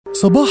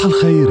صباح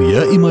الخير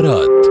يا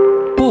إمارات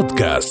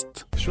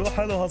بودكاست. شو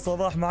حلو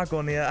هالصباح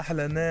معكم يا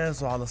أحلى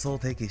الناس، وعلى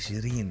صوت هيك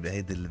شيرين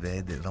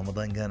بهيدي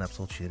رمضان جانا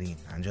بصوت شيرين.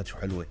 عن جد شو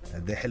حلوة،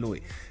 قد حلوة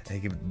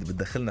هيك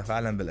بتدخلنا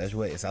فعلا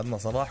بالأجواء. يسعدنا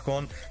صباحكم،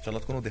 إن شاء الله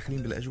تكونوا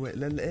داخلين بالأجواء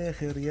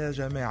للآخر يا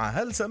جماعة.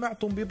 هل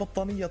سمعتم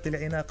ببطانية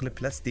العناق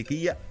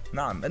البلاستيكية؟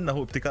 نعم،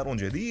 إنه ابتكار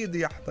جديد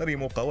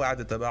يحترم قواعد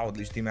التباعد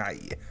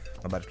الاجتماعية.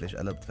 ما بعرف ليش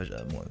قلبت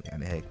فجأة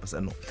يعني هيك، بس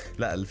انه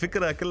لا،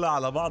 الفكرة كلها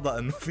على بعضها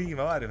انه في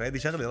ما بعرف، هذه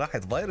شغلة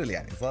راحت فايرل،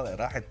 يعني صار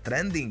راحت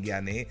ترندنج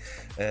يعني.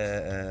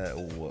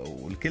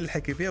 والكل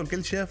حكي فيها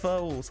والكل شافها،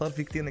 وصار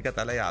في كتير نكت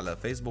عليها على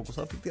فيسبوك،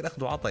 وصار في كتير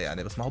اخذوا عطا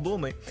يعني. بس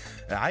مهضومة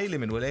عائلة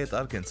من ولاية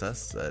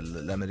أركنساس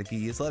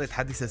الأمريكية صارت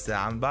حديث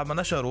الساعة من بعد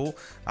ما نشروا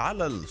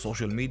على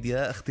السوشيال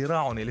ميديا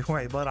اختراعهم اللي هو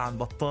عبارة عن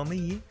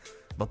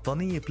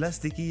بطانية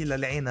بلاستيكية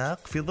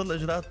للعناق في ظل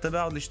إجراءات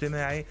التباعد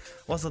الاجتماعي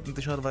وسط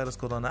انتشار فيروس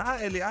كورونا.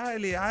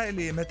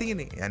 عائلة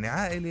متينة، يعني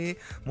عائلة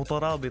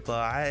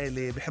مترابطة،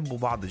 عائلة بيحبوا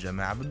بعض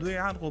جماعة، بده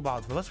يعانقوا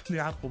بعض. فبس بده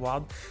يعانقوا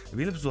بعض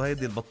بيلبسوا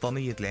هيدي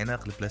البطانية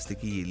العناق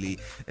البلاستيكية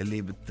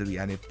اللي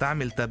يعني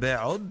بتعمل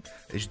تباعد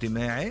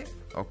اجتماعي.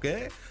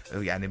 اوكي،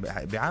 يعني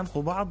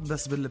بيعانقوا بعض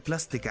بس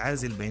بالبلاستيك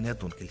عازل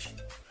بيناتهم كل شيء.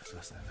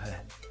 بس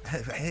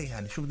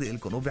يعني شو بدي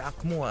لكم،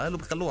 وبيعقموها، قالوا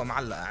بخلوها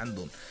معلقة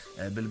عندهم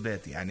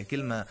بالبيت. يعني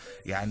كلمة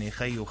يعني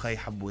خي وخي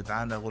حبوا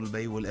يتعانقوا،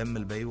 البي والام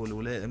البي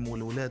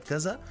والولاد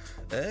كذا.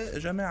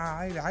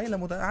 جماعة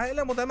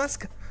عائلة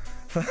متماسكة.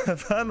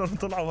 فقالوا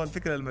طلعوا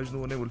هالفكرة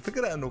المجنونة.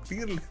 والفكرة انه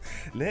كتير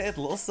لقيت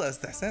القصة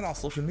استحسان على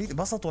السوشيال ميديا،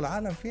 بسطوا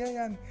العالم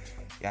فيها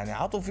يعني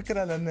عطوا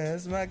فكرة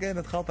للناس ما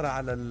كانت خاطرة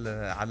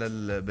على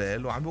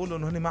البال. وعم بيقولوا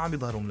انه هني ما عم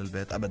يظهروا من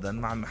البيت ابدا،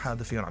 ما عم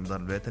حدا فيهم عم يظهر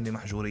من البيت، هني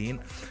محجورين.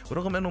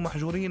 ورغم انه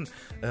محجورين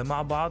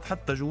مع بعض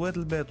حتى جوات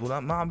البيت، ولا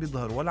ما عم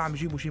بيظهروا ولا عم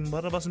يجيبوا شيء من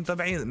برا، بس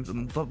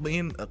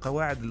مطبقين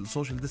قواعد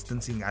السوشيال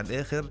ديستانسينج على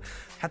الاخر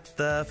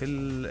حتى في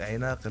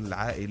العناق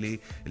العائلي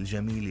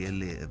الجميل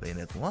اللي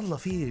بيناتهم. والله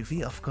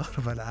في افكار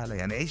بالعالم،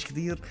 يعني عيش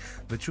كتير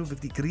بتشوف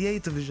كتير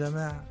كرييتيف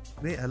الجماعة.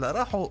 هلا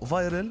راحوا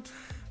فايرل،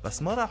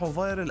 بس ما راحوا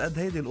فايرل قد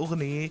هيدي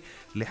الأغنية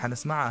اللي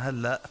حنسمعها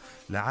هلأ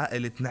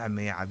لعائلة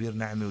نعمة، عبير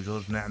نعمة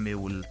وجورج نعمة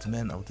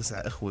والثمان أو 9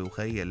 إخوة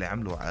وخي اللي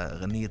عملوا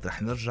غنية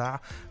رح نرجع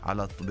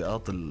على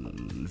تطبيقات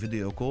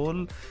الفيديو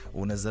كول،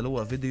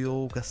 ونزلوها فيديو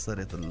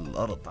وكسرت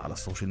الأرض على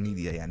السوشيال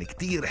ميديا. يعني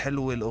كتير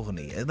حلوة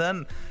الأغنية.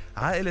 إذن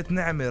عائلة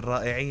نعمة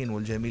الرائعين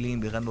والجميلين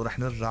بيغنوا رح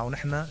نرجع،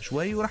 ونحن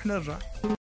شوي ورح نرجع.